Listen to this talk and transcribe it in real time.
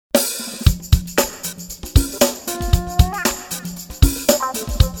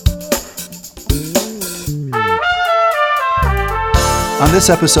this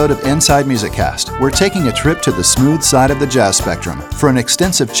episode of Inside Music Cast, we're taking a trip to the smooth side of the jazz spectrum for an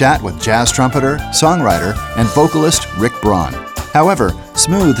extensive chat with jazz trumpeter, songwriter, and vocalist Rick Braun. However,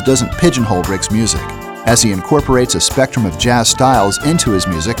 smooth doesn't pigeonhole Rick's music, as he incorporates a spectrum of jazz styles into his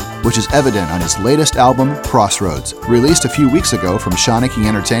music, which is evident on his latest album, Crossroads, released a few weeks ago from Shawnee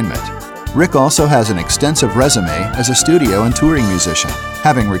Entertainment. Rick also has an extensive resume as a studio and touring musician,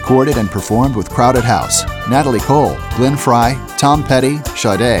 having recorded and performed with Crowded House, Natalie Cole, Glenn Frey, Tom Petty,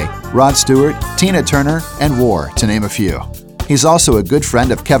 Sade, Rod Stewart, Tina Turner, and War, to name a few. He's also a good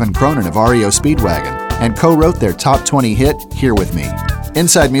friend of Kevin Cronin of REO Speedwagon and co-wrote their top 20 hit, Here With Me.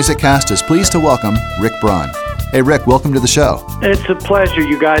 Inside Music Cast is pleased to welcome Rick Braun. Hey, Rick, welcome to the show. It's a pleasure,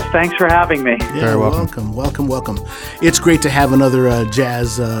 you guys. Thanks for having me. Yeah, very welcome. It's great to have another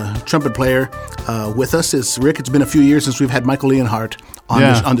jazz trumpet player with us. It's been a few years since we've had Michael Leonhardt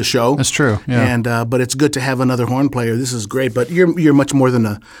on the show. That's true. Yeah. But it's good to have another horn player. This is great. But you're much more than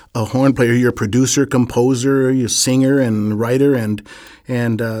a horn player. You're a producer, composer, you're a singer and writer, and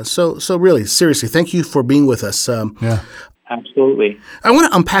so really, seriously, thank you for being with us. Absolutely. I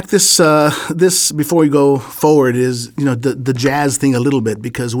want to unpack this before we go forward. Is the jazz thing a little bit,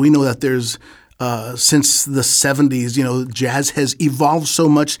 because we know that there's since the 70s, jazz has evolved so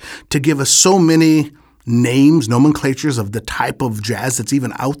much to give us so many names, nomenclatures of the type of jazz that's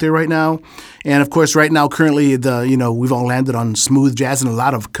even out there right now. And of course, right now, currently, we've all landed on smooth jazz and a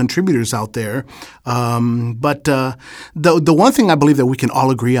lot of contributors out there. But the one thing I believe that we can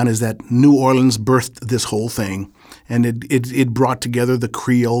all agree on is that New Orleans birthed this whole thing. And it brought together the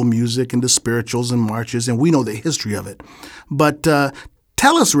Creole music and the spirituals and marches, and we know the history of it. But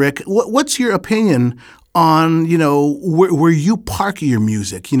tell us, Rick, what's your opinion on where you park your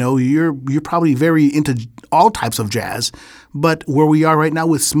music? You're probably very into all types of jazz, but where we are right now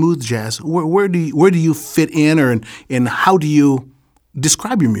with smooth jazz, where do you fit in, and how do you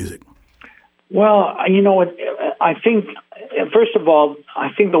describe your music? Well, I think. First of all, I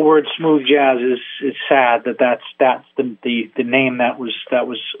think the word smooth jazz is sad that's the name that was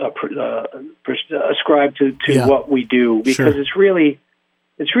ascribed to what we do, because it's really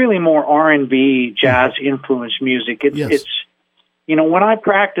more R&B jazz influenced music. It's when I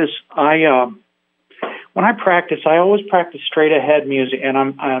practice, I always practice straight ahead music, and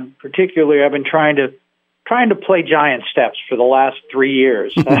I've been trying to play giant steps for the last 3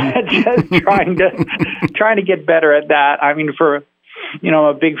 years. Just trying to get better at that. I mean, I'm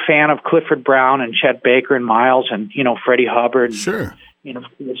a big fan of Clifford Brown and Chet Baker and Miles and Freddie Hubbard. Sure.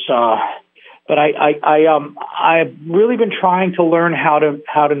 But I've really been trying to learn how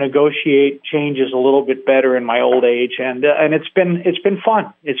to negotiate changes a little bit better in my old age, and it's been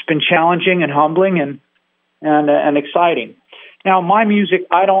fun. It's been challenging and humbling and exciting. Now, my music,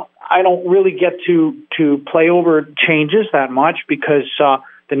 I don't really get to play over changes that much, because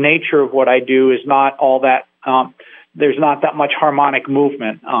the nature of what I do is not all that. There's not that much harmonic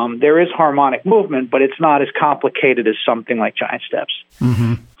movement. There is harmonic movement, but it's not as complicated as something like Giant Steps.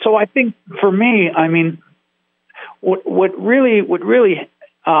 Mm-hmm. So I think for me, I mean, what really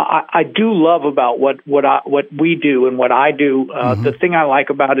I do love about what we do and what I do. The thing I like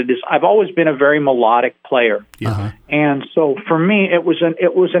about it is I've always been a very melodic player, and so for me it was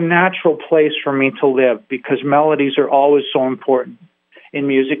a natural place for me to live, because melodies are always so important in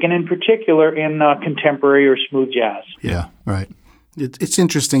music, and in particular in contemporary or smooth jazz. Yeah, right. It's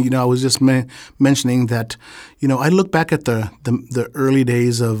interesting. I was just mentioning that, I look back at the early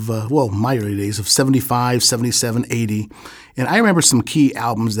days of, my early days of 75, 77, 80, and I remember some key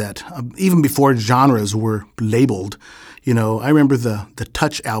albums that, even before genres were labeled, I remember the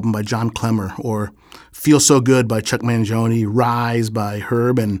Touch album by John Clemmer, or Feel So Good by Chuck Mangione, Rise by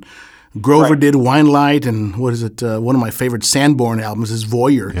Herb, and Grover did Wine Light, and what is it? One of my favorite Sanborn albums is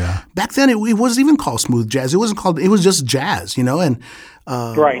Voyeur. Yeah. Back then, it wasn't even called smooth jazz. It wasn't called. It was just jazz, and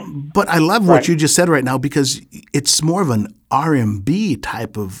But I love what you just said right now, because it's more of an R&B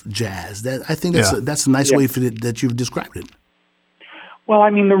type of jazz. I think that's a nice way that you've described it. Well, I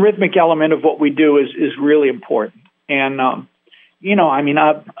mean, the rhythmic element of what we do is really important, and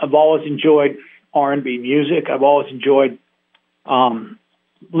I've always enjoyed R&B music. I've always enjoyed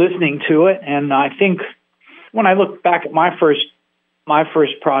listening to it, and I think when I look back at my first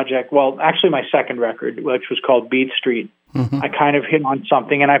project, well, actually my second record, which was called Beat Street, I kind of hit on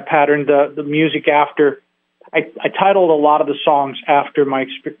something, and I patterned the music after. I titled a lot of the songs after my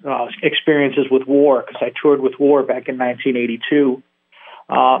experiences with War, because I toured with War back in 1982,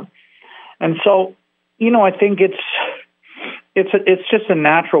 and so I think it's just a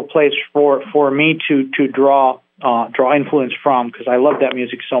natural place for me to draw influence from, because I love that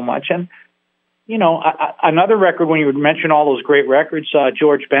music so much. And another record, when you would mention all those great records,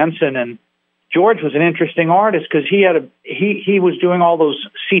 George Benson, and George was an interesting artist because he was doing all those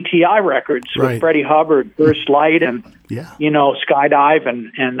CTI records with Freddie Hubbard, First Light, and Skydive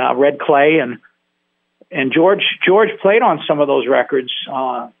and Red Clay, and George played on some of those records,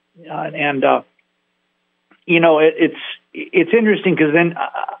 it's interesting because then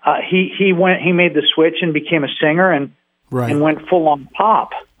he made the switch and became a singer and went full on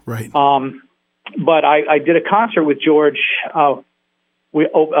pop. Right. But I did a concert with George.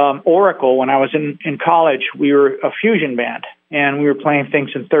 Oracle, when I was in college, we were a fusion band, and we were playing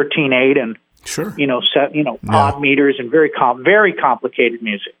things in 13/8 and odd meters and very complicated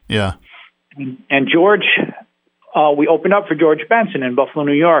music. Yeah. And George, we opened up for George Benson in Buffalo,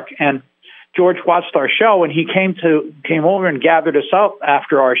 New York, and George watched our show, and he came over and gathered us up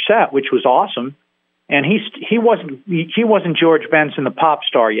after our set, which was awesome. And he wasn't George Benson, the pop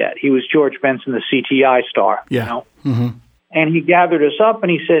star yet. He was George Benson, the CTI star. Yeah. Mm-hmm. And he gathered us up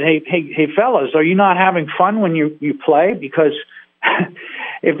and he said, hey, fellas, are you not having fun when you play? Because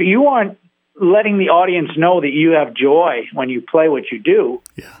if you aren't letting the audience know that you have joy when you play what you do,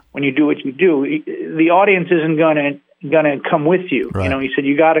 when you do what you do, the audience isn't going to come with you. Right. He said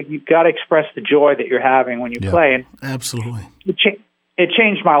you got to express the joy that you're having when you play. And absolutely, it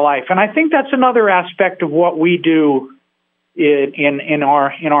changed my life. And I think that's another aspect of what we do in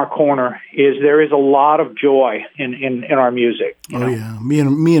our corner is there is a lot of joy in our music. Yeah, me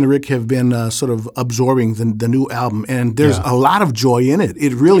and Rick have been sort of absorbing the new album, and there's a lot of joy in it.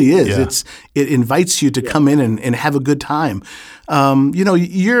 It really is. Yeah. It invites you to come in and have a good time.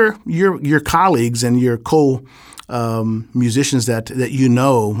 Your colleagues and your musicians that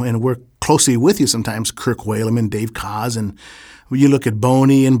and work closely with you sometimes, Kirk Whalum and Dave Koz, and you look at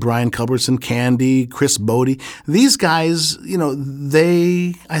Boney and Brian Culbertson, Candy, Chris Bodie. These guys,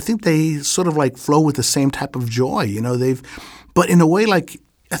 I think they sort of like flow with the same type of joy. But in a way, like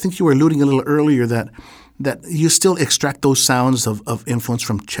I think you were alluding a little earlier that you still extract those sounds of influence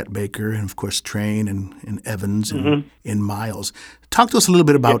from Chet Baker and of course Train and Evans and Miles. Talk to us a little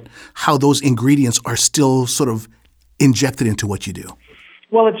bit about how those ingredients are still sort of injected into what you do.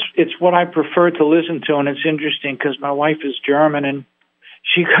 Well, it's what I prefer to listen to, and it's interesting because my wife is German, and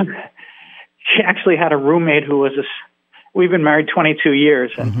she actually had a roommate who was we've been married 22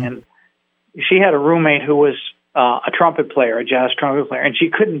 years, and she had a roommate who was a trumpet player, a jazz trumpet player, and she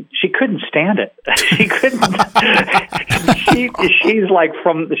couldn't stand it. She couldn't. She's like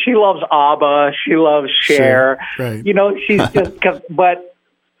she loves ABBA, she loves Cher. Sure. Right. She's just. But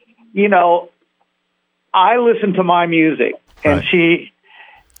I listen to my music, and she.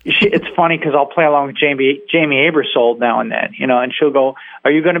 It's funny because I'll play along with Jamie Aebersold now and then, and she'll go,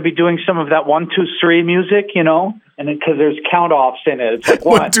 "Are you going to be doing some of that 1, 2, 3 music?" And because there's count offs in it, it's like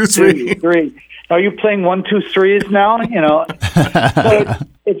 1, 2, 3. Are you playing 1, 2, 3s now? So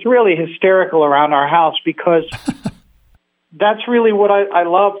it's really hysterical around our house because that's really what I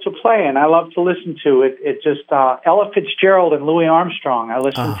love to play and I love to listen to. It just Ella Fitzgerald and Louis Armstrong. I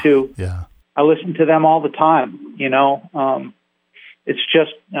listen to them all the time. It's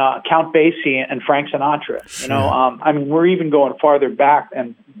just Count Basie and Frank Sinatra. We're even going farther back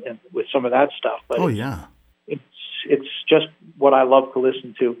and with some of that stuff. But it's just what I love to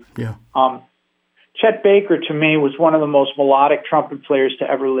listen to. Yeah. Chet Baker to me was one of the most melodic trumpet players to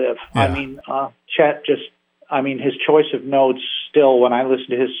ever live. Yeah. Chet his choice of notes. Still, when I listen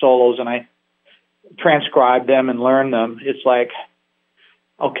to his solos and I transcribe them and learn them, it's like.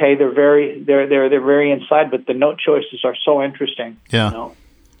 Okay, they're very inside, but the note choices are so interesting. Yeah.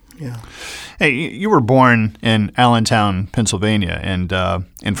 Yeah. Hey, you were born in Allentown, Pennsylvania, and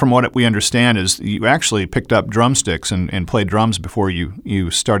from what we understand is you actually picked up drumsticks and played drums before you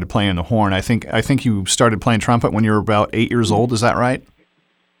started playing the horn. I think you started playing trumpet when you were about 8 years old. Is that right?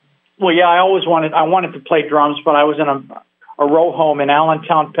 Well, yeah, I wanted to play drums, but I was in a row home in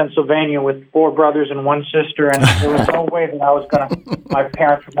Allentown, Pennsylvania with 4 brothers and 1 sister, and there was no way that my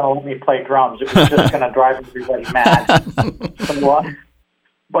parents were going to let me play drums. It was just going to drive everybody mad.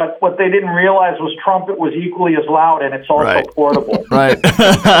 But what they didn't realize was trumpet was equally as loud, and it's also portable. Right.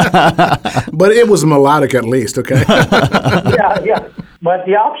 But it was melodic at least, okay? Yeah. But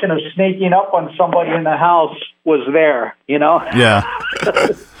the option of sneaking up on somebody in the house was there, Yeah.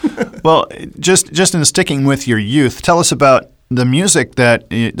 Well, just in sticking with your youth, tell us about the music that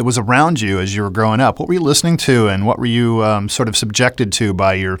was around you as you were growing up. What were you listening to, and what were you sort of subjected to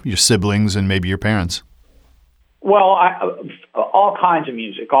by your siblings and maybe your parents? Well, all kinds of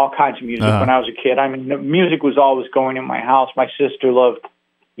music when I was a kid. The music was always going in my house. My sister loved,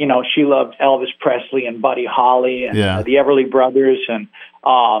 she loved Elvis Presley and Buddy Holly and the Everly Brothers and,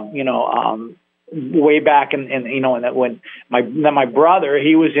 way back in and that when my brother,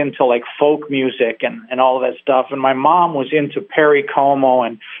 he was into like folk music and all of that stuff, and my mom was into Perry Como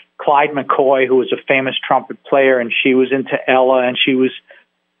and Clyde McCoy, who was a famous trumpet player, and she was into Ella, and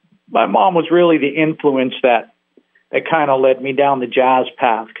my mom was really the influence that kind of led me down the jazz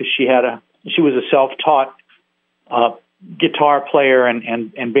path, because she was a self-taught guitar player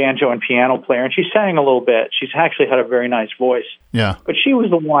and banjo and piano player, and she sang a little bit. She's actually had a very nice voice. Yeah. But she was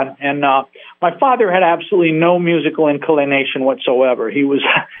the one, and my father had absolutely no musical inclination whatsoever. He used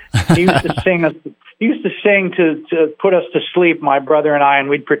to sing us. He used to sing to put us to sleep, my brother and I, and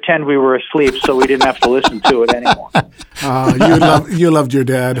we'd pretend we were asleep so we didn't have to listen to it anymore. You loved your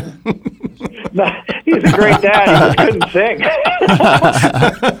dad. No, he was a great dad. He just couldn't sing.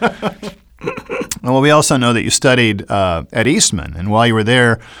 Well, we also know that you studied at Eastman, and while you were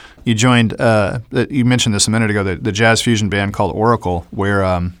there, you joined, you mentioned this a minute ago, the jazz fusion band called Oracle, where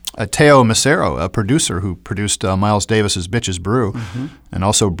Teo Macero, a producer who produced Miles Davis's Bitches Brew, and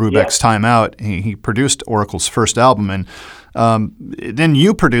also Brubeck's Time Out, he produced Oracle's first album, and then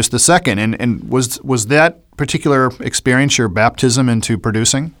you produced the second. And was that particular experience your baptism into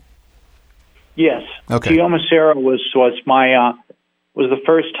producing? Yes. Okay. Teo Macero was the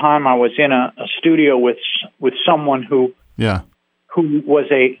first time I was in a studio with someone who was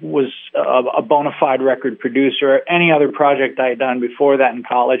a bona fide record producer. Any other project I had done before that in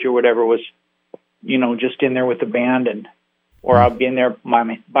college or whatever was, just in there with the band, or I'd be in there by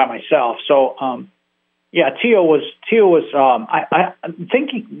myself. So, Teo was. I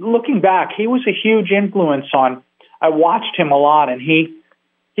think looking back, he was a huge influence on. I watched him a lot, and he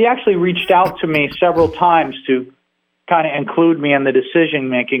actually reached out to me several times to kind of include me in the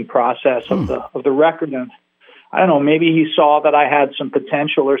decision-making process of the record. And I don't know, maybe he saw that I had some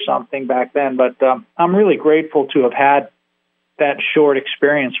potential or something back then, but I'm really grateful to have had that short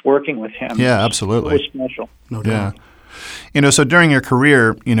experience working with him. Yeah, absolutely. It was special. No doubt. Yeah. So during your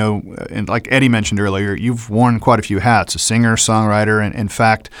career, and like Eddie mentioned earlier, you've worn quite a few hats, a singer, songwriter, and in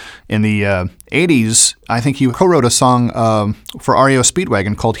fact, in the 80s, I think you co-wrote a song for REO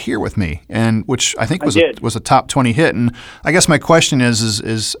Speedwagon called Here With Me, and which I think was a top 20 hit. And I guess my question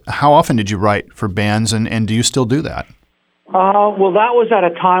is how often did you write for bands, and do you still do that? Well, that was at a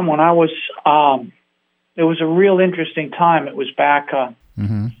time when I was, it was a real interesting time. It was back, I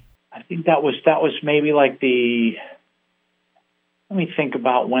think that was maybe like let me think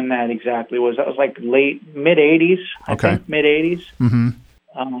about when that exactly was. That was like mid-'80s, I think, mid-'80s.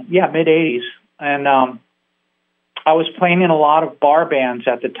 Mid-'80s. And I was playing in a lot of bar bands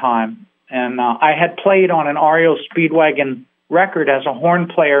at the time. And I had played on an REO Speedwagon record as a horn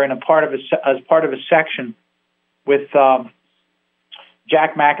player in as part of a section with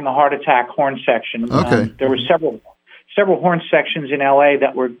Jack Mack and the Heart Attack horn section. Okay. There were several horn sections in L.A.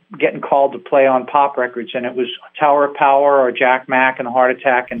 that were getting called to play on pop records, and it was Tower of Power or Jack Mack and the Heart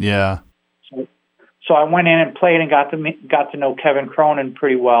Attack. And so I went in and played and got to know Kevin Cronin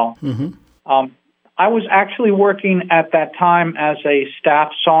pretty well. I was actually working at that time as a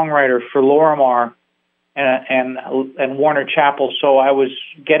staff songwriter for Lorimar and Warner Chappell, so I was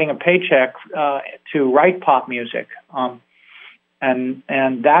getting a paycheck to write pop music. And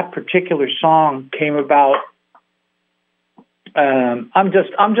that particular song came about. I'm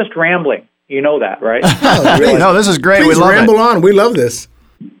just rambling. You know that, right? No, this is great. Please we love ramble it. on. We love this.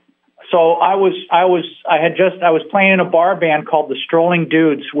 So I was playing in a bar band called the Strolling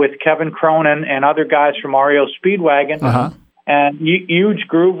Dudes with Kevin Cronin and other guys from REO Speedwagon. And Huge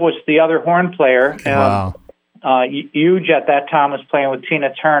Groove was the other horn player. Wow. Huge at that time was playing with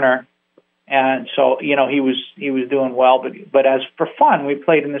Tina Turner. And so, he was doing well, but as for fun, we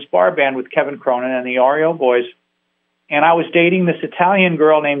played in this bar band with Kevin Cronin and the REO boys. And I was dating this Italian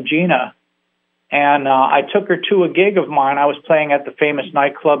girl named Gina, and I took her to a gig of mine. I was playing at the famous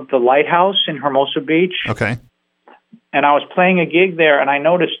nightclub, The Lighthouse in Hermosa Beach. Okay. And I was playing a gig there, and I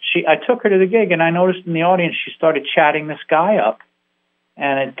noticed I took her to the gig, and I noticed in the audience she started chatting this guy up.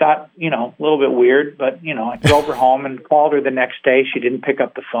 And it got, a little bit weird, but, I drove her home and called her the next day. She didn't pick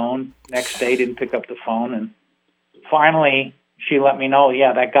up the phone. Next day, didn't pick up the phone. And finally, she let me know,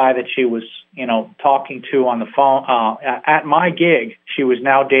 that guy that she was, talking to on the phone at my gig, she was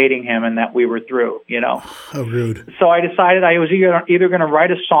now dating him and that we were through, How rude. So I decided I was either going to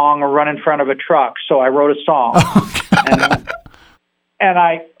write a song or run in front of a truck. So I wrote a song. And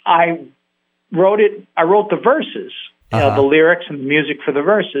I wrote it. I wrote the verses, the lyrics and the music for the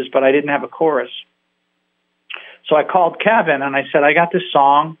verses, but I didn't have a chorus. So I called Kevin and I said, I got this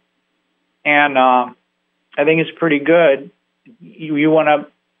song and I think it's pretty good.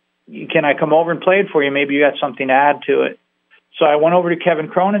 Can I come over and play it for you? Maybe you got something to add to it. So I went over to Kevin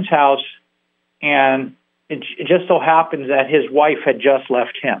Cronin's house and it just so happens that his wife had just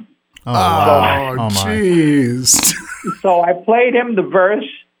left him. Oh, wow. Jeez. So I played him the verse,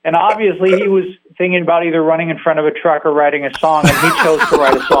 and obviously he was thinking about either running in front of a truck or writing a song, and he chose to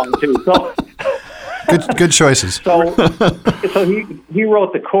write a song too. So good choices. So he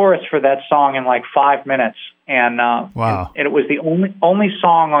wrote the chorus for that song in like 5 minutes, and wow. And it was the only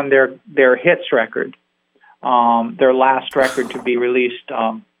song on their hits record, their last record to be released.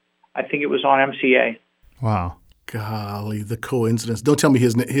 I think it was on MCA. Wow. Golly, the coincidence. Don't tell me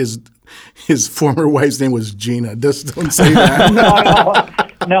his former wife's name was Gina. Just don't say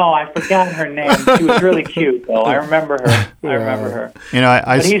that. No, I forgot her name. She was really cute, though. I remember her. You know,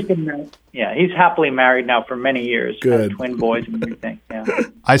 but he's been married. Yeah, he's happily married now for many years. Good. Has twin boys and everything. Yeah.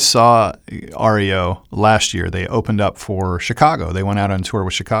 I saw REO last year. They opened up for Chicago. They went out on tour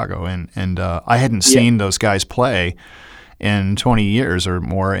with Chicago, and I hadn't seen those guys play in 20 years or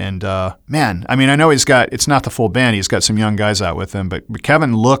more. And man, I mean, I know it's not the full band. He's got some young guys out with him, but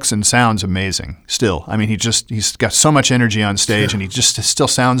Kevin looks and sounds amazing still. I mean, he's got so much energy on stage, and he just still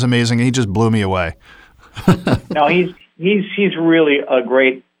sounds amazing. And he just blew me away. No, he's really a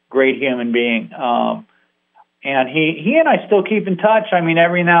great human being. And he and I still keep in touch. I mean,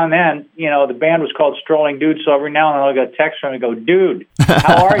 every now and then, you know, the band was called Strolling Dudes, so every now and then I'll get a text from him and go, "Dude,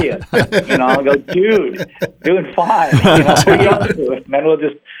 how are you?" You know, I'll go, "Dude, doing fine." You know, what are you up to? And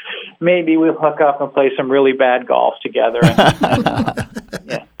then maybe we'll hook up and play some really bad golf together.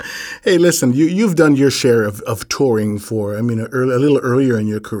 Yeah. Hey, listen, you've done your share of touring for, I mean, a little earlier in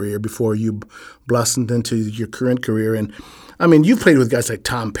your career before you blossomed into your current career. And I mean, you've played with guys like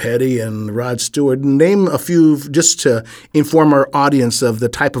Tom Petty and Rod Stewart. Name a few just to inform our audience of the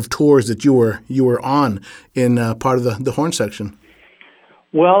type of tours that you were on in part of the horn section.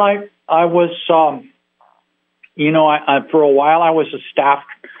 Well, I was, you know, I for a while I was a staff.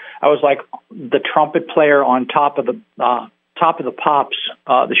 I was like the trumpet player on Top of the Pops,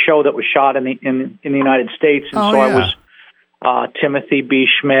 the show that was shot in the United States, and I was Timothy B.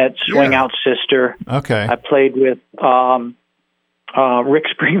 Schmidt, Swing Out Sister. Okay, I played with Rick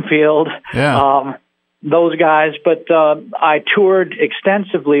Springfield, those guys. But I toured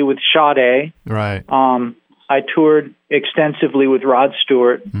extensively with Sade. Right. I toured extensively with Rod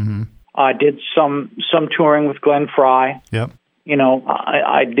Stewart. Mm-hmm. I did some touring with Glenn Frey. Yep. You know,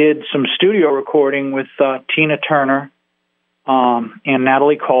 I did some studio recording with Tina Turner and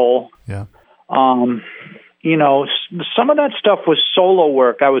Natalie Cole. Yeah. You know, some of that stuff was solo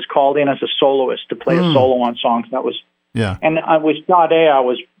work. I was called in as a soloist to play a solo on songs. That was, and with Sade, I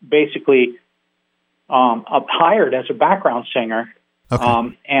was basically hired as a background singer.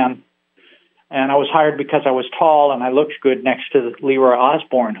 Okay. And I was hired because I was tall and I looked good next to Leroy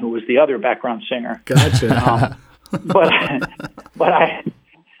Osborne, who was the other background singer. Gotcha. But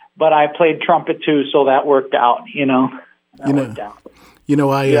I played trumpet too, so that worked out. You know. Worked out. You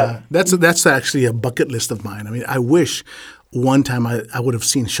know, that's actually a bucket list of mine. I mean, I wish one time I would have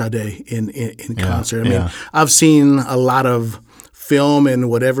seen Sade in concert. I mean, I've seen a lot of film and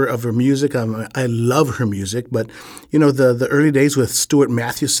whatever of her music. I love her music, but you know, the early days with Stuart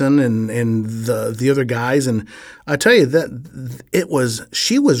Mathewson and the other guys, and I tell you that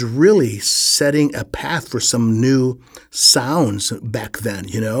she was really setting a path for some new sounds back then,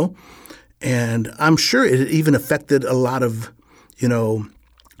 you know, and I'm sure it even affected a lot of, you know,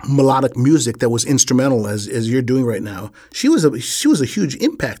 melodic music that was instrumental as you're doing right now. She was a huge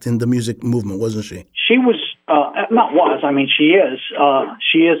impact in the music movement, wasn't she? She was I mean, she is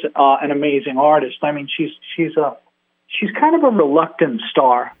an amazing artist. I mean, she's kind of a reluctant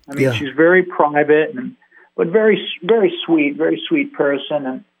star. I mean, she's very private but very, very sweet person.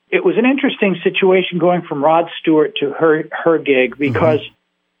 And it was an interesting situation going from Rod Stewart to her gig because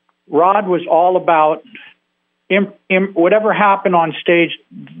Rod was all about whatever happened on stage.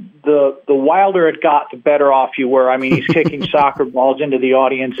 The wilder it got, the better off you were. I mean, he's kicking soccer balls into the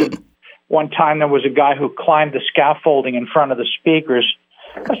audience. And one time there was a guy who climbed the scaffolding in front of the speakers.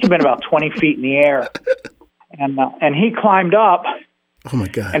 Must have been about 20 feet in the air. And he climbed up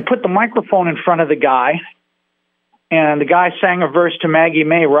and put the microphone in front of the guy. And the guy sang a verse to Maggie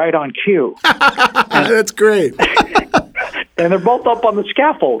May right on cue. That's great. And they're both up on the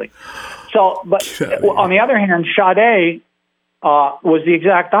scaffolding. So, but on the other hand, Sade was the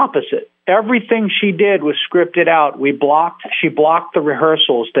exact opposite. Everything she did was scripted out. She blocked the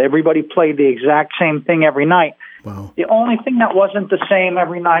rehearsals. Everybody played the exact same thing every night. Wow. The only thing that wasn't the same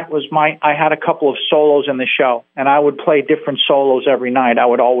every night was I had a couple of solos in the show, and I would play different solos every night. I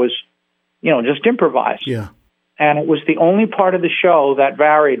would always, you know, just improvise. Yeah. And it was the only part of the show that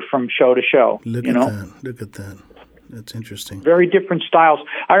varied from show to show. Look at that. That's interesting. Very different styles.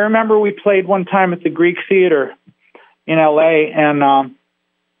 I remember we played one time at the Greek Theater in L.A.,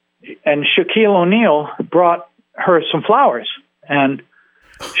 and Shaquille O'Neal brought her some flowers, and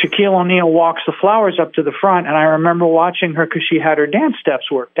Shaquille O'Neal walks the flowers up to the front, and I remember watching her because she had her dance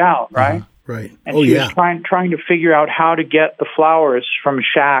steps worked out, right? Right. And she was trying to figure out how to get the flowers from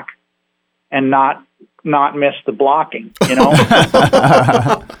Shaq and not miss the blocking, you know?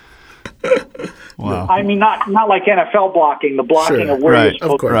 Wow. I mean, not like NFL blocking, the blocking of where you're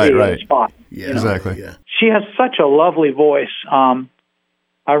supposed to be in the spot. Yeah, exactly. Yeah. She has such a lovely voice.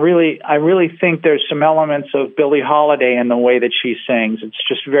 I really think there's some elements of Billie Holiday in the way that she sings. It's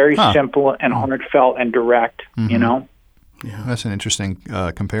just very simple and heartfelt and direct, you know? Yeah. That's an interesting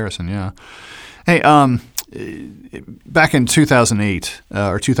comparison, yeah. Hey, back in 2008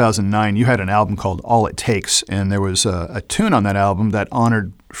 or 2009, you had an album called All It Takes, and there was a tune on that album that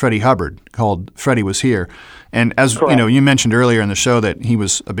honored Freddie Hubbard called Freddie Was Here. And as you know, you mentioned earlier in the show that he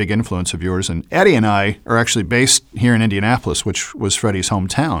was a big influence of yours. And Eddie and I are actually based here in Indianapolis, which was Freddie's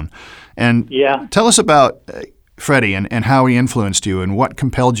hometown. And tell us about Freddie and how he influenced you and what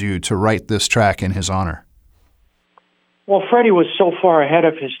compelled you to write this track in his honor. Well, Freddie was so far ahead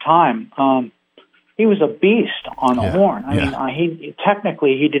of his time. He was a beast on the horn. I mean,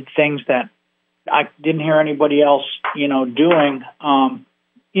 he did things that I didn't hear anybody else, doing. When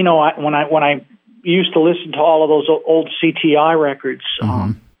I used to listen to all of those old CTI records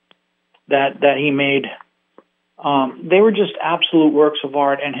that he made, they were just absolute works of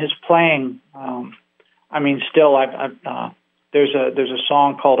art. And his playing, still, there's a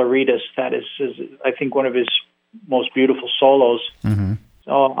song called Aretas that is I think one of his most beautiful solos. Mm-hmm.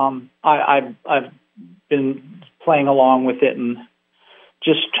 So I've been playing along with it and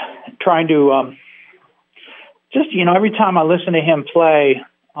just trying to every time I listen to him play,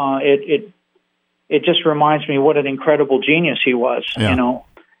 it just reminds me what an incredible genius he was. Yeah.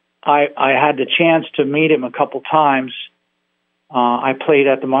 I had the chance to meet him a couple times. I played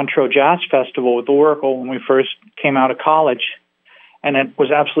at the Montreux Jazz Festival with the Oracle when we first came out of college. And it was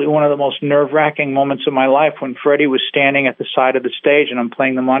absolutely one of the most nerve-wracking moments of my life when Freddie was standing at the side of the stage and I'm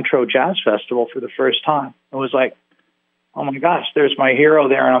playing the Montreux Jazz Festival for the first time. It was like, oh my gosh, there's my hero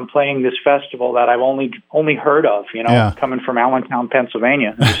there, and I'm playing this festival that I've only heard of, coming from Allentown,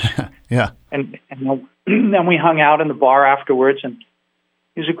 Pennsylvania. Yeah. And then we hung out in the bar afterwards, and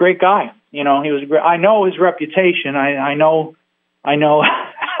he was a great guy. He was great. I know his reputation. I know.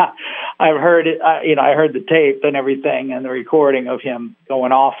 I've heard it. I heard the tape and everything and the recording of him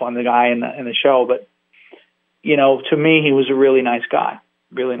going off on the guy in the show. But to me, he was a really nice guy.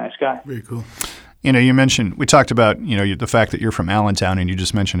 Really nice guy. Very cool. You mentioned, we talked about, the fact that you're from Allentown, and you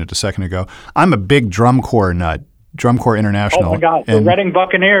just mentioned it a second ago. I'm a big drum corps nut, Drum Corps International. Oh my God, the Reading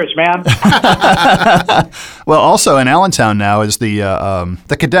Buccaneers, man. Well, also in Allentown now is the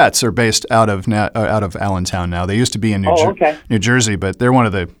Cadets are based out of Allentown now. They used to be in New Jersey, but they're one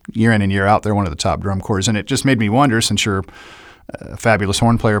of the, year in and year out, they're one of the top drum corps. And it just made me wonder, since you're a fabulous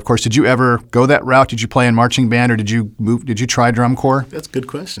horn player, of course, did you ever go that route? Did you play in marching band, or did you try drum corps? That's a good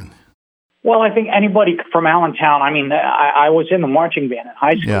question. Well, I think anybody from Allentown, I was in the marching band in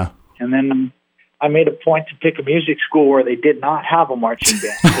high school. And then I made a point to pick a music school where they did not have a marching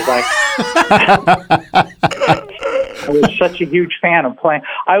band, because I was such a huge fan of playing.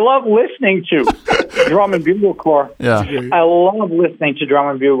 I love listening to drum and bugle corps. Yeah. I love listening to drum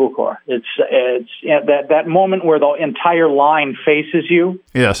and bugle corps. It's that moment where the entire line faces you.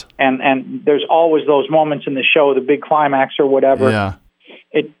 Yes. And there's always those moments in the show, the big climax or whatever. Yeah.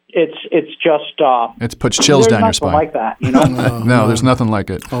 It's just it puts chills down your spine. Like that, No, there's nothing like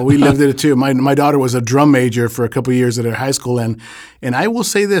it. Oh, we lived it too. My daughter was a drum major for a couple of years at her high school, and I will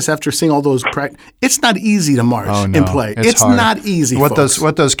say this: after seeing all those it's not easy to march and play. It's hard. Not easy. What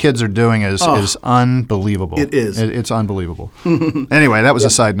those kids are doing is unbelievable. It is. It's unbelievable. Anyway, that was a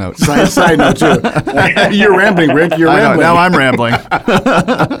side note. Side note too. You're rambling, Rick. You're rambling. Now I'm rambling.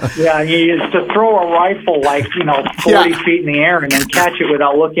 Yeah, you used to throw a rifle 40 feet in the air and then catch it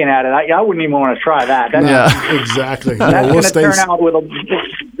without looking at it. I wouldn't even want to try that. Exactly. That's going to turn out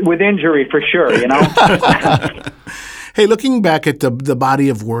with injury for sure, Hey, looking back at the body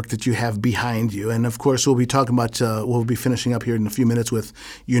of work that you have behind you, and of course we'll be talking about, we'll be finishing up here in a few minutes with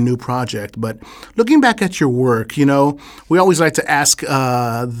your new project, but looking back at your work, we always like to ask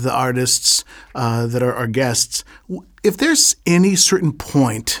the artists that are our guests, if there's any certain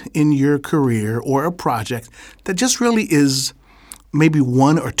point in your career or a project that just really is maybe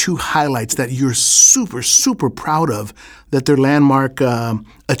one or two highlights that you're super, super proud of, that they're landmark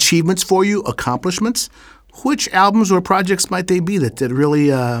achievements for you, accomplishments, which albums or projects might they be that really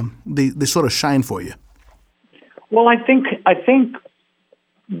they sort of shine for you? Well, I think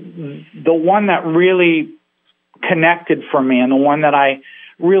the one that really connected for me, and the one that I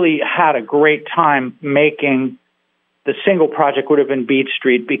really had a great time making the single project, would have been Beat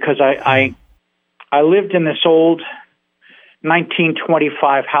Street, because I lived in this old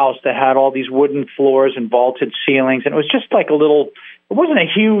 1925 house that had all these wooden floors and vaulted ceilings, and it was just like it wasn't a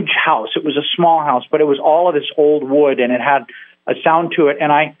huge house, it was a small house, but it was all of this old wood, and it had a sound to it,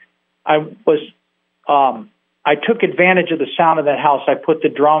 and I took advantage of the sound of that house. I put the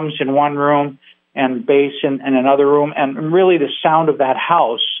drums in one room and bass in another room, and really the sound of that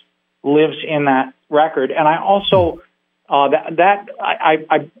house lives in that record. And I also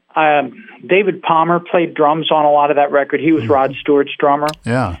David Palmer played drums on a lot of that record. He was Rod Stewart's drummer.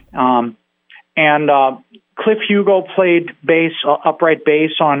 Yeah. And Cliff Hugo played bass, upright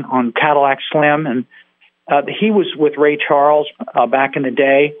bass on Cadillac Slim, and he was with Ray Charles back in the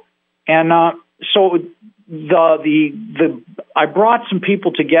day. And so I brought some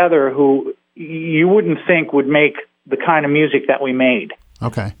people together who you wouldn't think would make the kind of music that we made.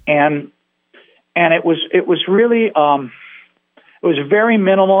 Okay. And it was really it was very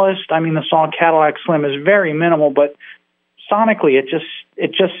minimalist. I mean, the song Cadillac Slim is very minimal, but sonically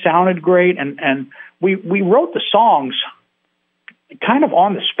it just sounded great, and we wrote the songs kind of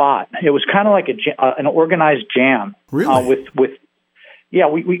on the spot. It was kind of like an organized jam. Really?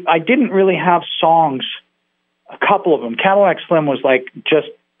 I didn't really have songs. A couple of them. Cadillac Slim was like just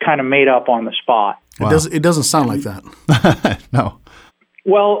kind of made up on the spot. Wow. It doesn't sound like that. No.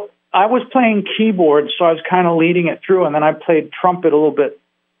 Well, I was playing keyboard, so I was kind of leading it through, and then I played trumpet a little bit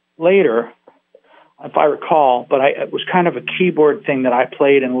later, if I recall. But it was kind of a keyboard thing that I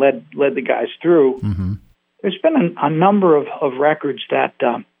played and led the guys through. Mm-hmm. There's been a number of records that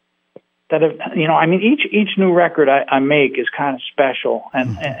have, I mean, each new record I make is kind of special,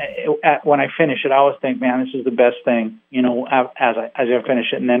 and when I finish it, I always think, man, this is the best thing, as I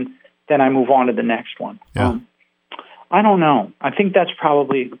finish it, and then I move on to the next one. Yeah. I don't know. I think that's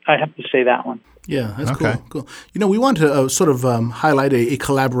probably, I'd have to say that one. Yeah, that's cool. We want to sort of highlight a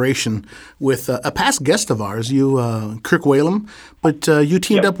collaboration with a past guest of ours, Kirk Whalum, but you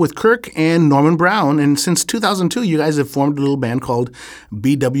teamed up with Kirk and Norman Brown, and since 2002, you guys have formed a little band called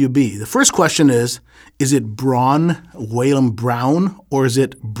BWB. The first question is it Braun Whalum Brown, or is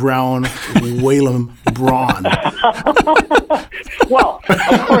it Brown Whalum Braun? Well,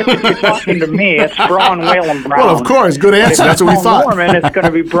 of course, if you're talking to me, it's Braun Whalum Brown. Well, of course, good answer. That's what we thought. Norman, it's going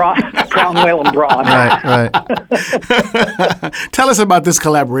to be Braun Whalum Braun. Right. Tell us about this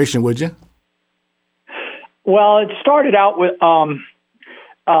collaboration, would you? Well, it started out with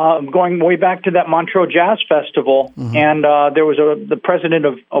going way back to that Montreux Jazz Festival, and there was the president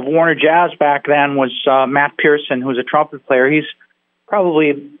of Warner Jazz back then was Matt Pearson, who's a trumpet player. He's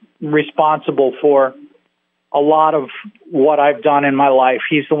probably responsible for a lot of what I've done in my life.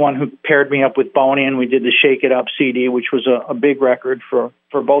 He's the one who paired me up with Boney, and we did the Shake It Up CD, which was a big record for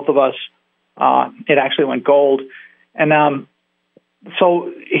both of us. It actually went gold. And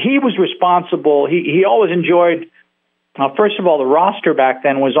so he was responsible. He always enjoyed, first of all, the roster back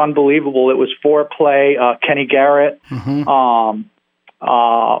then was unbelievable. It was Foreplay, Kenny Garrett,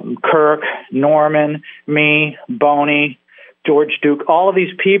 Kirk, Norman, me, Boney, George Duke. All of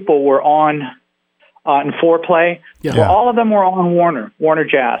these people were on in Foreplay. Yeah. Well, all of them were on Warner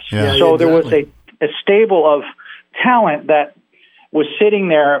Jazz. Yeah. So there was a stable of talent that was sitting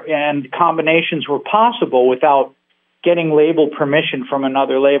there, and combinations were possible without getting label permission from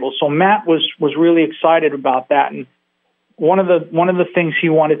another label. So Matt was really excited about that, and one of the things he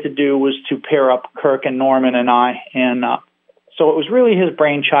wanted to do was to pair up Kirk and Norman and I, and so it was really his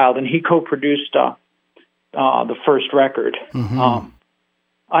brainchild, and he co-produced the first record. Mm-hmm.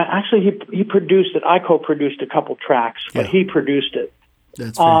 He produced it. I co-produced a couple tracks, but he produced it.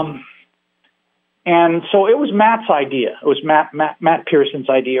 That's right. And so it was Matt's idea. It was Matt Pearson's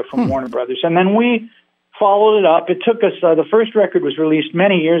idea from Warner Brothers. And then we followed it up. It took us, the first record was released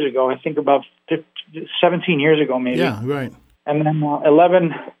many years ago, I think about 17 years ago maybe. Yeah, right. And then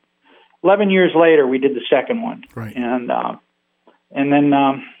 11 years later, we did the second one. Right. And I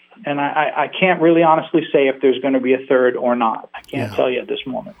can't really honestly say if there's going to be a third or not. I can't tell you at this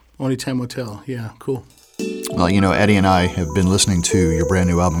moment. Only time will tell. Yeah, cool. Well, Eddie and I have been listening to your brand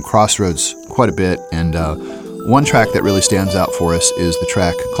new album, Crossroads, quite a bit, and one track that really stands out for us is the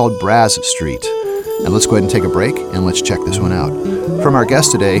track called Braz Street. And let's go ahead and take a break, and let's check this one out. From our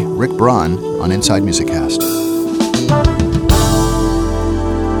guest today, Rick Braun, on Inside Music Cast.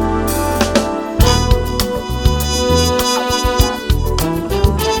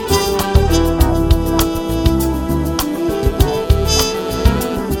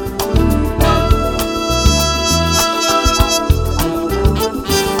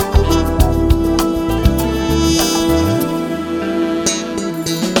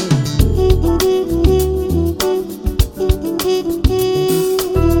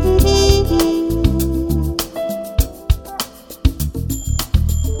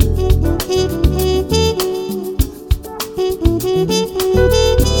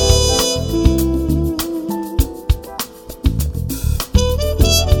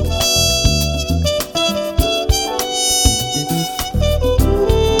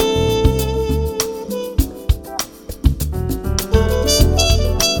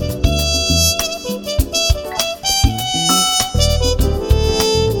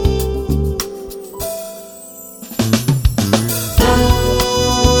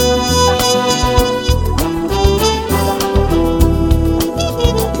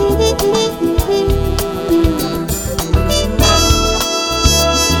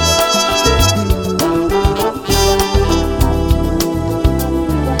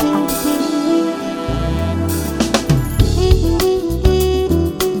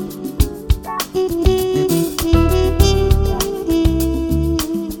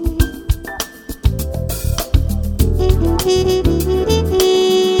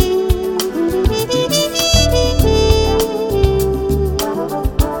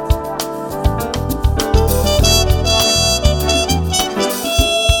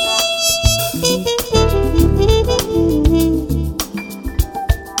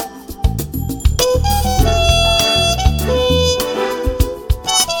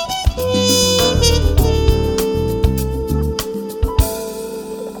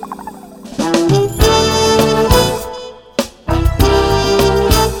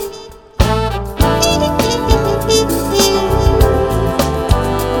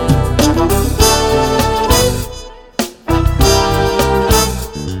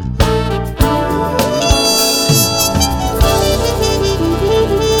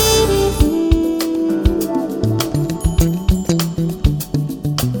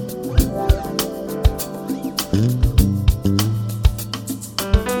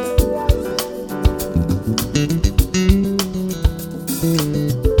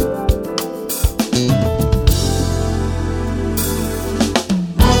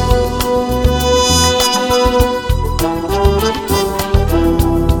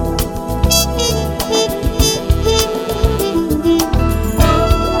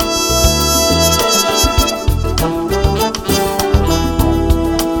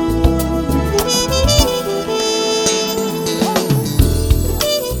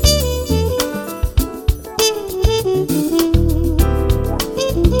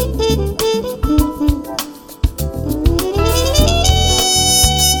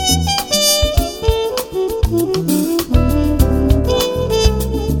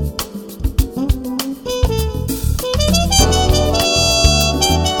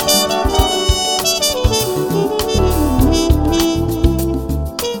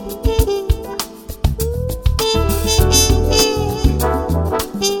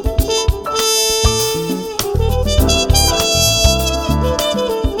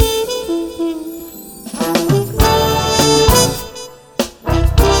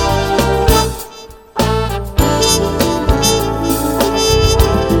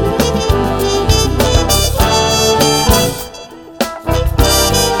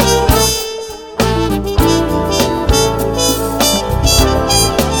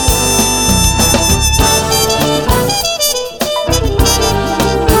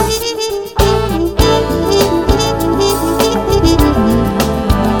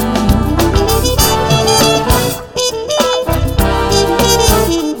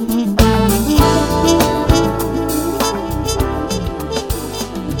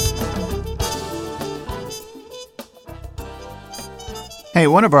 Hey,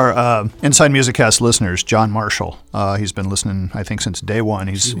 one of our Inside Music Cast listeners, John Marshall, he's been listening, I think, since day one.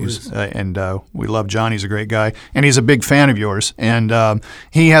 And we love John. He's a great guy, and he's a big fan of yours. And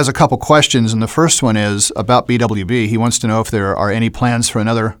he has a couple questions, and the first one is about BWB. He wants to know if there are any plans for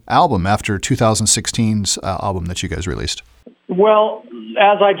another album after 2016's album that you guys released. Well,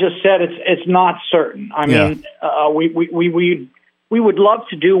 as I just said, it's not certain. I mean, we would love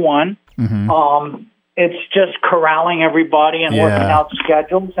to do one. Mm-hmm. It's just corralling everybody and working out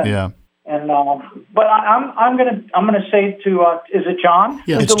schedules. And, but I'm gonna say to is it John?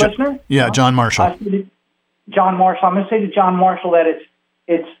 Yeah, who's the listener? Yeah, John Marshall. John Marshall. I'm gonna say to John Marshall that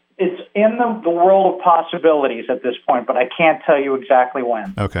it's in the world of possibilities at this point, but I can't tell you exactly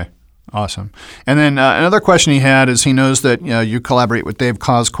when. Okay. Awesome. And then another question he had is he knows that you collaborate with Dave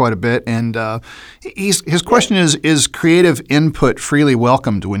Koz quite a bit, and his question is creative input freely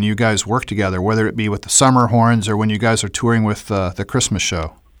welcomed when you guys work together, whether it be with the Summer Horns or when you guys are touring with the Christmas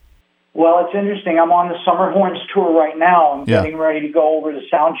show? Well, it's interesting. I'm on the Summer Horns tour right now. I'm getting ready to go over to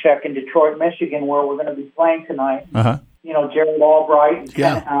sound check in Detroit, Michigan, where we're going to be playing tonight. Uh-huh. You know, Jared Albright,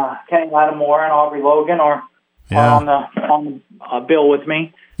 Kenny Lattimore, and Aubrey Logan are on the bill with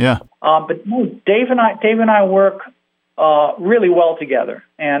me. Yeah. But no, Dave and I work really well together,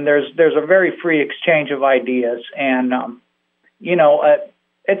 and there's a very free exchange of ideas, and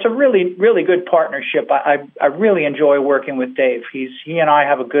it's a really, really good partnership. I really enjoy working with Dave. He and I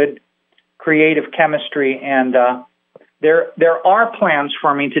have a good creative chemistry, and there are plans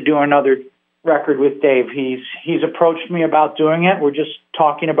for me to do another record with Dave. He's approached me about doing it. We're just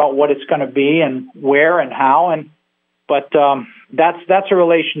talking about what it's going to be and where and how, but that's a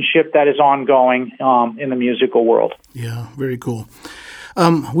relationship that is ongoing in the musical world. Yeah, very cool.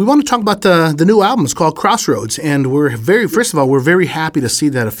 We want to talk about the new album. It's called Crossroads, and we're very happy to see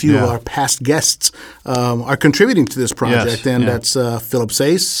that a few of our past guests are contributing to this project, that's Philip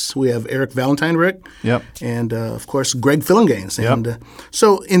Sayce. We have Eric Valentine, Rick, and of course Greg Phillinganes. And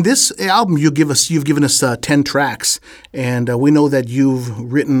so in this album, you've given us 10 tracks, and we know that you've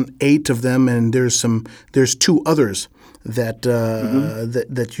written 8 of them, and there's 2 others that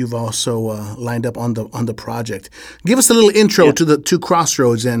that you've also lined up on the project. Give us a little intro to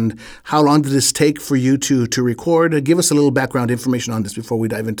Crossroads, and how long did this take for you to record? Give us a little background information on this before we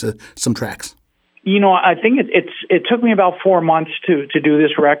dive into some tracks. I think it took me about 4 months to do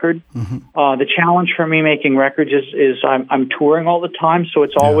this record. Mm-hmm. The challenge for me making records is I'm touring all the time, so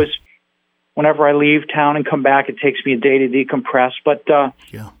it's always whenever I leave town and come back, it takes me a day to decompress. But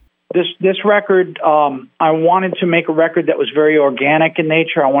This record, I wanted to make a record that was very organic in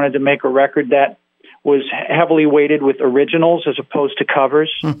nature. I wanted to make a record that was heavily weighted with originals as opposed to covers.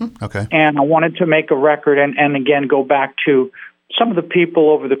 Mm-hmm. Okay. And I wanted to make a record and again go back to some of the people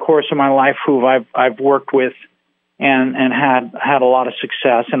over the course of my life who I've worked with and had a lot of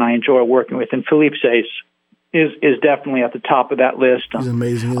success and I enjoy working with. And Philippe Sayce is definitely at the top of that list. He's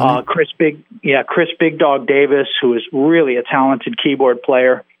amazing. Chris Big Dog Davis, who is really a talented keyboard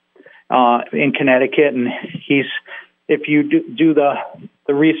player. In Connecticut, and if you do the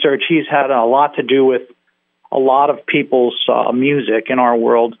research, he's had a lot to do with a lot of people's music in our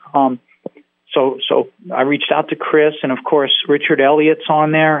world. So I reached out to Chris, and of course Richard Elliott's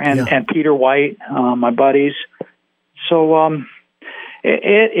on there, and Peter White, my buddies. So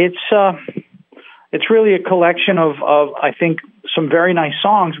it's really a collection of I think some very nice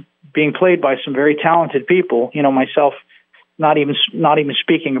songs being played by some very talented people. Myself. Not even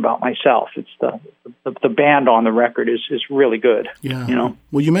speaking about myself. It's the band on the record is really good. Yeah.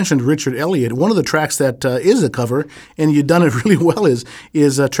 Well, you mentioned Richard Elliott. One of the tracks that is a cover, and you've done it really well, is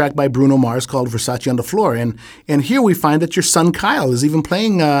a track by Bruno Mars called "Versace on the Floor." And here we find that your son Kyle is even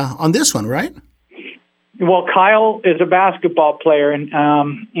playing on this one, right? Well, Kyle is a basketball player, and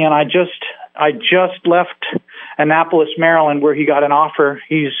I just left Annapolis, Maryland, where he got an offer.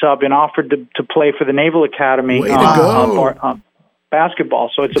 He's been offered to play for the Naval Academy basketball.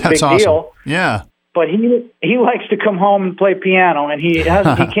 So it's a big deal. Yeah. But he likes to come home and play piano, and he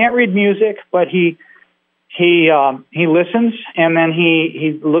can't read music, but he listens, and then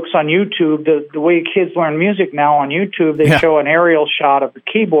he looks on YouTube. The way kids learn music now on YouTube, they show an aerial shot of the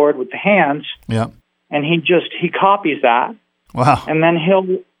keyboard with the hands. Yeah. And he copies that. Wow. And then he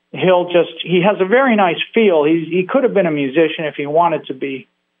has a very nice feel. He could have been a musician if he wanted to be.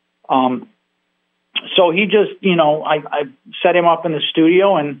 So he just, I set him up in the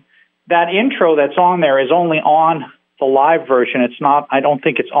studio, and that intro that's on there is only on the live version. It's not, I don't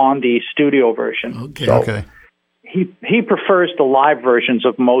think it's on the studio version. Okay. So okay. He prefers the live versions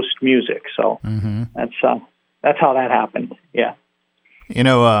of most music. So that's how that happened. Yeah.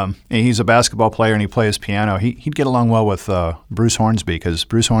 He's a basketball player and he plays piano. He'd get along well with Bruce Hornsby because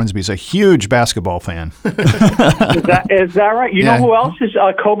Bruce Hornsby's a huge basketball fan. Is that right? You know who else is?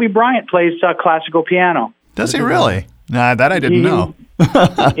 Kobe Bryant plays classical piano. Does he really? Nah, that I didn't know.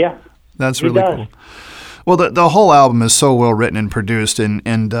 Yeah. That's really cool. Well, the whole album is so well written and produced,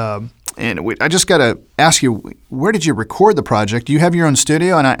 and I just got to ask you, where did you record the project? Do you have your own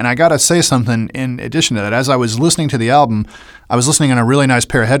studio? And I got to say something in addition to that. As I was listening to the album, I was listening on a really nice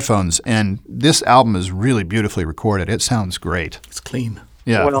pair of headphones, and this album is really beautifully recorded. It sounds great. It's clean.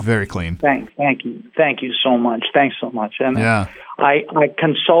 Yeah, very clean. Thank you so much. Thanks so much. And yeah. I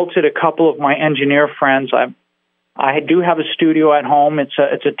consulted a couple of my engineer friends. I do have a studio at home. It's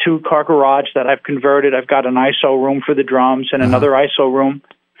a 2-car garage that I've converted. I've got an ISO room for the drums and another ISO room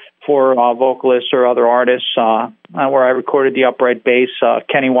for vocalists or other artists where I recorded the upright bass.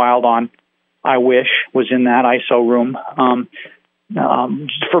 Kenny Wilde on I Wish was in that ISO room.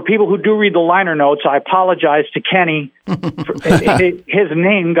 For people who do read the liner notes, I apologize to Kenny. His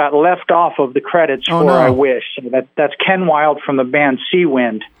name got left off of the credits I Wish. So that's Ken Wilde from the band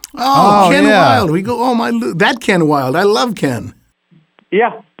Seawind. Oh, Ken Wilde. We go, that Ken Wilde. I love Ken.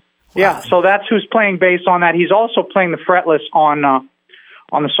 Yeah. Yeah. So that's who's playing bass on that. He's also playing the fretless on the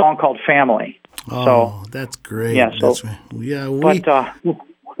song called Family. Oh, so, that's great. Yeah. So,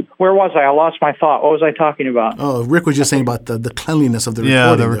 where was I? I lost my thought. What was I talking about? Oh, Rick was just saying about the cleanliness of the recording.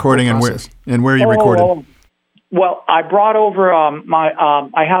 Yeah, the recording and where you recorded. Well, I brought over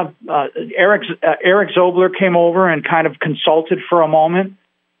I have Eric Zobler came over and kind of consulted for a moment.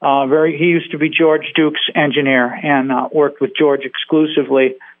 He used to be George Duke's engineer and worked with George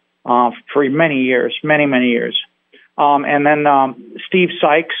exclusively for many years. And then Steve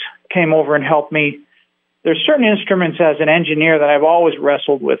Sykes came over and helped me. There's certain instruments as an engineer that I've always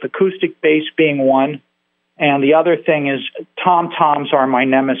wrestled with, acoustic bass being one, and the other thing is tom-toms are my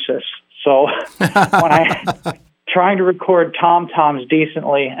nemesis. So when I trying to record tom-toms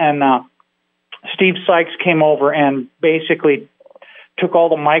decently, and Steve Sykes came over and basically took all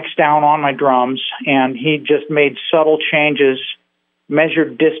the mics down on my drums, and he just made subtle changes,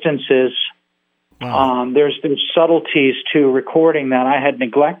 measured distances. Wow. There's subtleties to recording that I had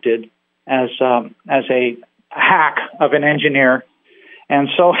neglected as a hack of an engineer, and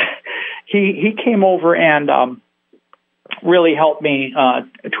so he came over and really helped me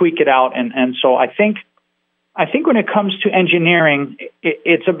tweak it out, and so I think when it comes to engineering,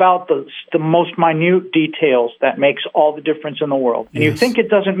 it's about the most minute details that makes all the difference in the world. And you think it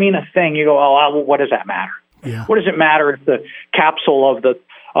doesn't mean a thing. You go, well, what does that matter? Yeah. What does it matter if the capsule of the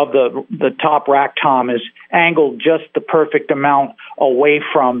top rack tom is angled just the perfect amount away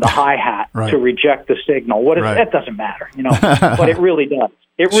from the hi-hat to reject the signal? That doesn't matter, but it really does.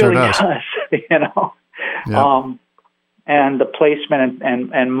 It really does, Yeah. And the placement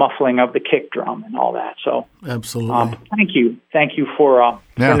and muffling of the kick drum and all that. So absolutely. Thank you for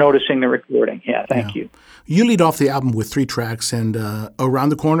noticing the recording. Yeah, thank you. You lead off the album with 3 tracks, and Around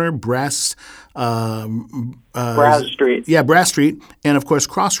the Corner, Brass Street. Yeah, Brass Street, and of course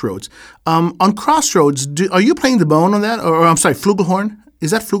Crossroads. On Crossroads, are you playing the bone on that? Or I'm sorry, flugelhorn?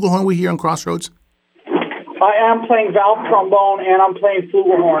 Is that flugelhorn we hear on Crossroads? I am playing valve trombone and I'm playing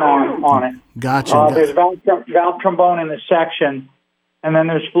flugelhorn on it. Gotcha. There's valve trombone in the section, and then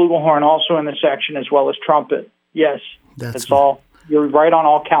there's flugelhorn also in the section, as well as trumpet. Yes, that's all. You're right on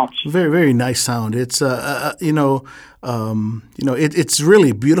all counts. Very, very nice sound. It's it's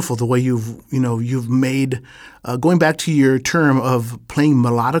really beautiful the way you've made. Going back to your term of playing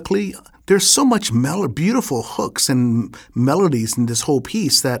melodically, there's so much beautiful hooks and melodies in this whole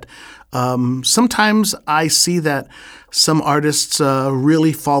piece that sometimes I see that some artists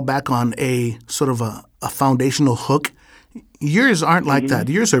really fall back on a sort of a foundational hook. Yours aren't like that.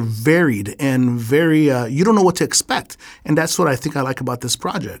 Yours are varied and very, you don't know what to expect. And that's what I think I like about this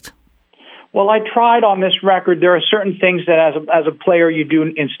project. Well, I tried on this record. There are certain things that as a player you do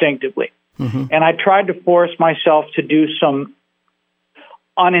instinctively. Mm-hmm. And I tried to force myself to do some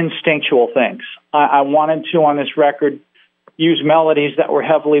uninstinctual things. I wanted to, on this record, use melodies that were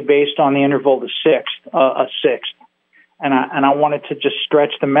heavily based on the interval of a sixth. And I wanted to just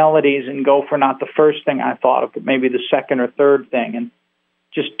stretch the melodies and go for not the first thing I thought of, but maybe the second or third thing, and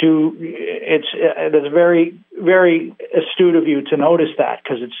just do. It's very, very astute of you to notice that,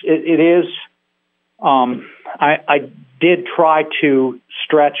 because it is. I did try to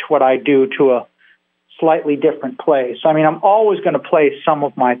stretch what I do to a slightly different place. I mean, I'm always going to play some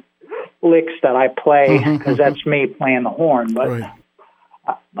of my licks that I play because that's me playing the horn, but. Right.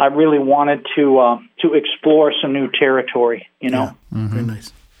 I really wanted to explore some new territory, Yeah. Mm-hmm. Very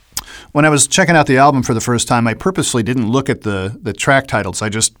nice. when I was checking out the album for the first time, I purposely didn't look at the track titles. I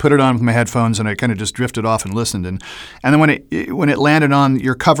just put it on with my headphones and I kind of just drifted off and listened. And then when it landed on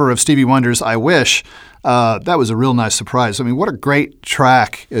your cover of Stevie Wonder's "I Wish," that was a real nice surprise. I mean, what a great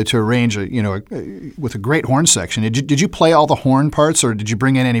track to arrange, with a great horn section. Did you play all the horn parts, or did you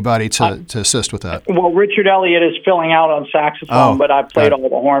bring in anybody to assist with that? Well, Richard Elliott is filling out on saxophone, but I played all the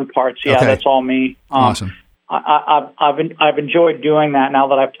horn parts. Yeah, okay. That's all me. Awesome. I've enjoyed doing that. Now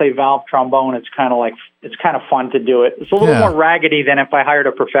that I play valve trombone, it's kind of fun to do it. It's a little more raggedy than if I hired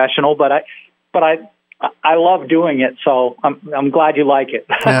a professional, but I love doing it. So I'm glad you like it.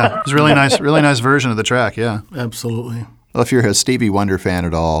 Yeah, it's a really nice version of the track. Yeah, absolutely. Well, if you're a Stevie Wonder fan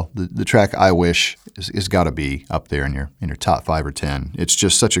at all, the track "I Wish" is got to be up there in your top 5 or 10. It's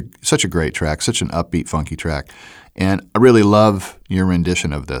just such a great track, such an upbeat, funky track. And I really love your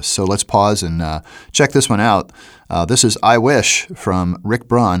rendition of this. So let's pause and check this one out. This is "I Wish" from Rick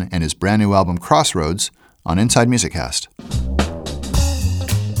Braun and his brand new album Crossroads on Inside Music Cast.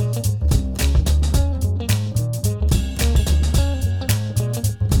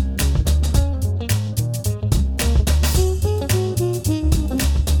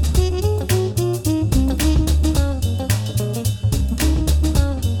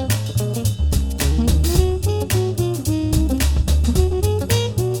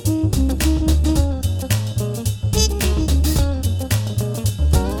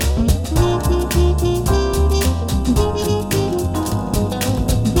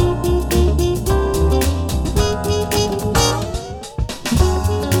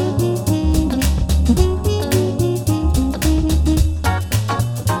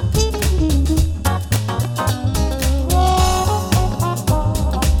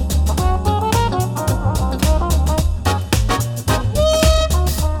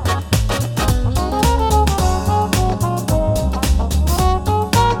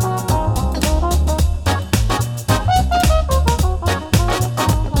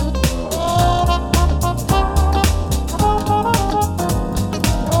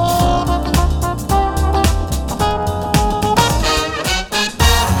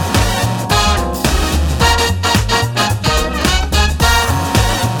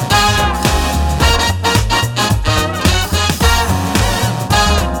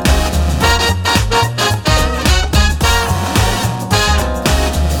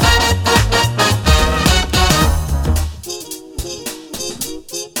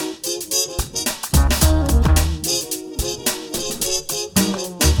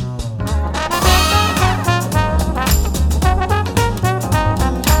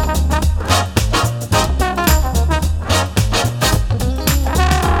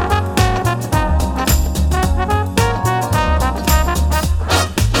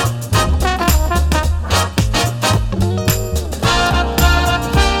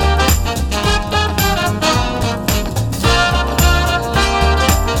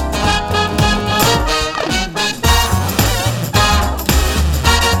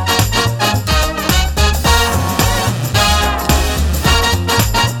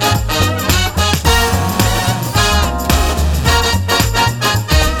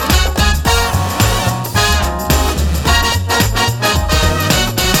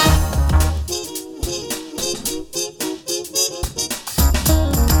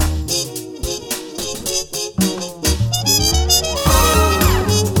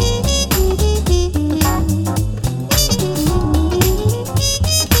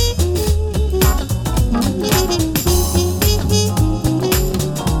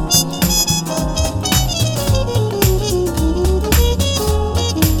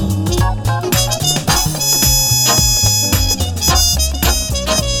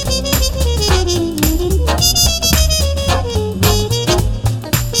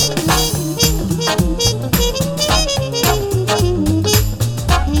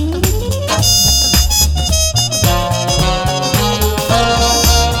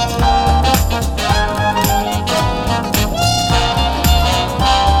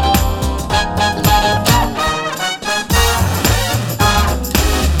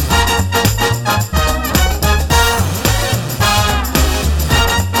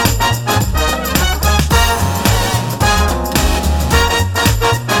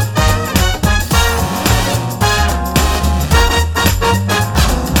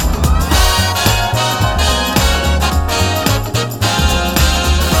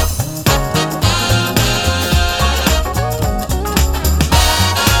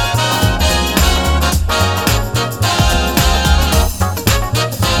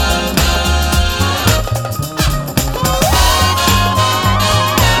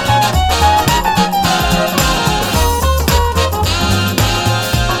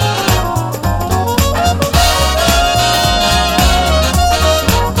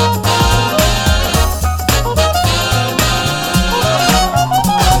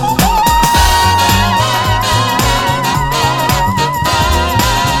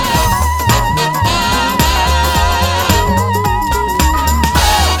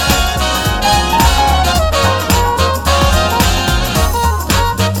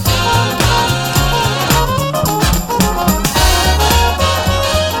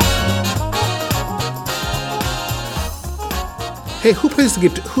 Hey, who plays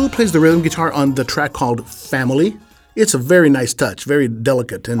the rhythm guitar on the track called Family? It's a very nice touch, very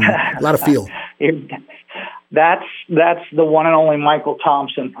delicate, and a lot of feel. That's the one and only Michael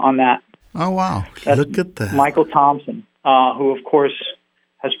Thompson on that. Oh, wow. Look at that. Michael Thompson, who, of course,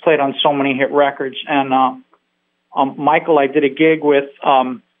 has played on so many hit records. And Michael, I did a gig with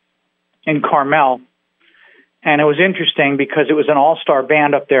in Carmel, and it was interesting because it was an all-star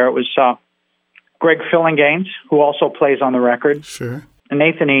band up there. It was Greg Fillinganes, who also plays on the record. Sure.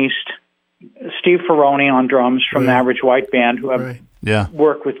 Nathan East, Steve Ferroni on drums from the Average White Band, who I've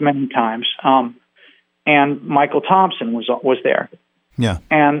worked with many times. And Michael Thompson was there. Yeah.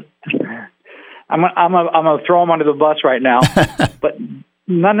 And I'm gonna throw him under the bus right now, but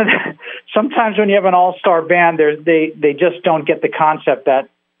none of that. Sometimes when you have an all-star band, they just don't get the concept that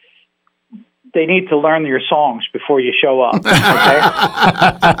they need to learn your songs before you show up. Okay?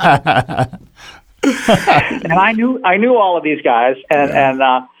 And I knew all of these guys, and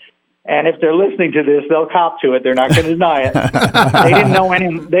if they're listening to this, they'll cop to it. They're not going to deny it.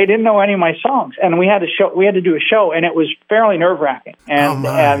 They didn't know any of my songs, and we had to do a show, and it was fairly nerve-wracking.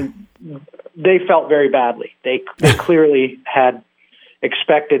 And they felt very badly. They clearly had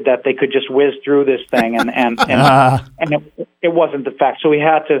expected that they could just whiz through this thing, and it wasn't the fact. So we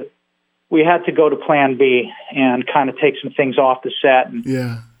had to go to Plan B and kind of take some things off the set and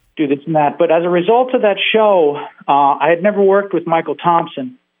do this and that. But as a result of that show, I had never worked with Michael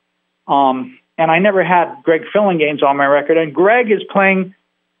Thompson. And I never had Greg Fillinganes on my record. And Greg is playing.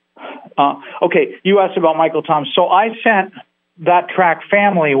 Okay, you asked about Michael Thompson. So I sent that track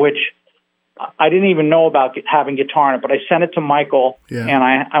Family, which I didn't even know about having guitar in it, but I sent it to Michael, and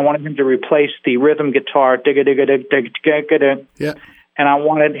I wanted him to replace the rhythm guitar, digga-digga-digga-digga-digga. Yeah. And I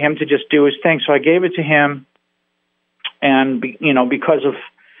wanted him to just do his thing. So I gave it to him, and, because of,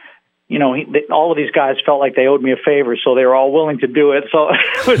 all of these guys felt like they owed me a favor, so they were all willing to do it. So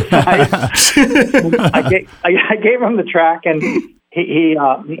it was nice. I gave him the track, and he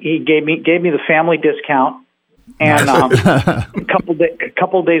gave me the family discount. And a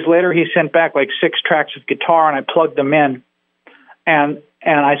couple of days later, he sent back like 6 tracks of guitar, and I plugged them in. And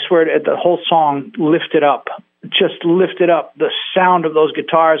I swear, the whole song lifted up. The sound of those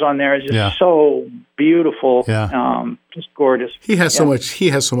guitars on there is just so beautiful. Just gorgeous. He has so much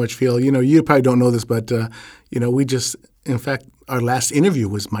feel. You probably don't know this, but we just, in fact, our last interview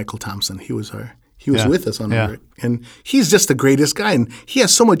was Michael Thompson. He was with us on the record, and he's just the greatest guy, and he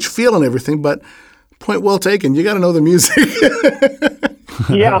has so much feel and everything. But point well taken. You got to know the music.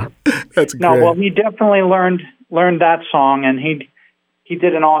 Yeah, that's great. No, well, he definitely learned that song, and he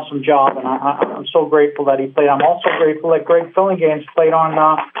did an awesome job, and I'm so grateful that he played. I'm also grateful that Greg Fillinganes played on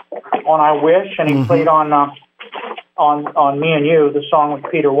I Wish, and he played on Me and You, the song with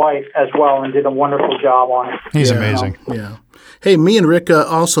Peter White as well, and did a wonderful job on it. He's amazing. Yeah. Hey, me and Rick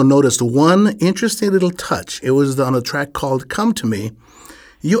also noticed one interesting little touch. It was on a track called Come to Me.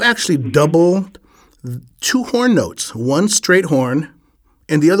 You actually doubled 2 horn notes, one straight horn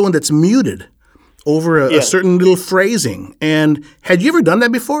and the other one that's muted over a certain little phrasing. And had you ever done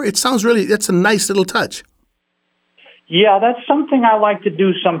that before? It sounds that's a nice little touch. Yeah, that's something I like to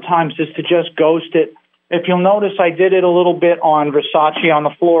do sometimes, is to just ghost it. If you'll notice, I did it a little bit on Versace on the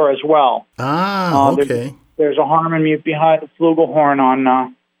Floor as well. Okay. There's a harmon mute behind the flugelhorn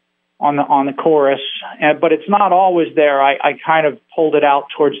on the chorus, but it's not always there. I kind of pulled it out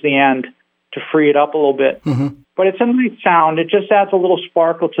towards the end to free it up a little bit. Mm-hmm. But it's a nice sound. It just adds a little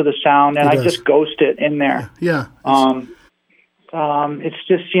sparkle to the sound, and I just ghost it in there. Yeah. It's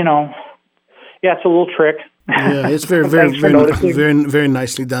just, it's a little trick. Yeah, it's very, very, very, very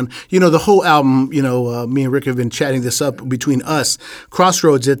nicely done. The whole album. Me and Rick have been chatting this up between us.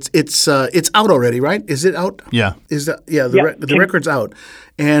 Crossroads. It's out already, right? Is it out? Yeah. The record's out,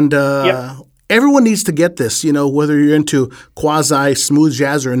 and everyone needs to get this. Whether you're into quasi smooth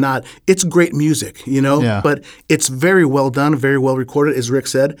jazz or not, it's great music. But it's very well done, very well recorded, as Rick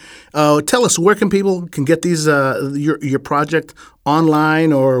said. Tell us, where can people get these your project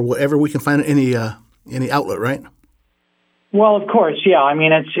online or whatever we can find any outlet, right? Well, of course, yeah. I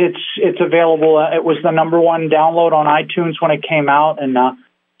mean, it's available. It was the #1 download on iTunes when it came out, and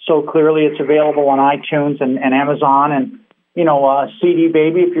so clearly it's available on iTunes and Amazon, and CD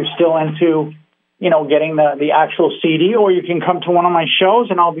Baby if you're still into getting the actual CD, or you can come to one of my shows,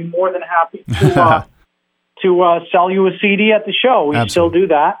 and I'll be more than happy to sell you a CD at the show. We still do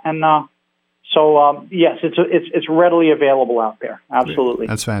that, and so yes, it's readily available out there. Absolutely.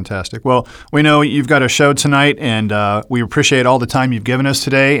 That's fantastic. Well, we know you've got a show tonight, and we appreciate all the time you've given us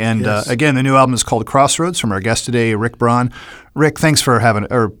today. And again, the new album is called Crossroads, from our guest today, Rick Braun. Rick, thanks for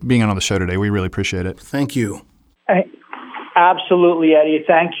being on the show today. We really appreciate it. Thank you. Absolutely, Eddie.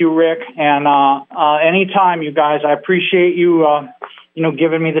 Thank you, Rick. And anytime, you guys, I appreciate you,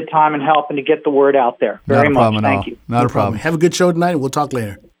 giving me the time and helping to get the word out there. Very much. Thank you. Not a problem. Have a good show tonight. We'll talk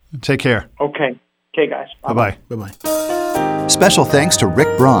later. Take care. Okay, guys. Bye-bye. Bye-bye. Special thanks to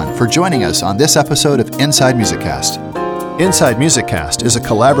Rick Braun for joining us on this episode of Inside Music Cast. Inside Music Cast is a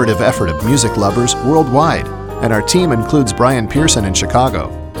collaborative effort of music lovers worldwide, and our team includes Brian Pearson in Chicago,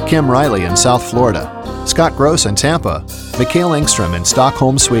 Kim Riley in South Florida, Scott Gross in Tampa, Mikhail Engstrom in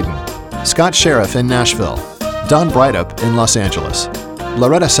Stockholm, Sweden, Scott Sheriff in Nashville, Don Breitup in Los Angeles,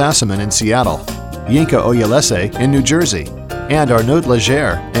 Loretta Sassaman in Seattle, Yinka Oyelese in New Jersey, and Arnaud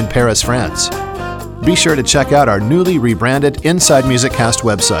Legere in Paris, France. Be sure to check out our newly rebranded Inside Music Cast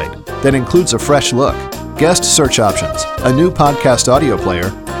website that includes a fresh look, guest search options, a new podcast audio player,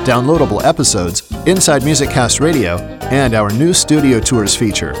 downloadable episodes, Inside Music Cast Radio, and our new studio tours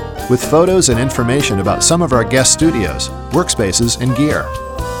feature, with photos and information about some of our guest studios, workspaces, and gear.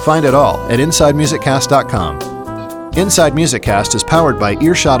 Find it all at InsideMusicCast.com. Inside Music Cast is powered by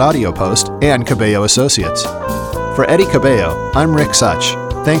Earshot Audio Post and Cabello Associates. For Eddie Cabello, I'm Rick Such.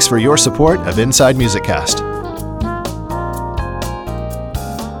 Thanks for your support of Inside Music Cast.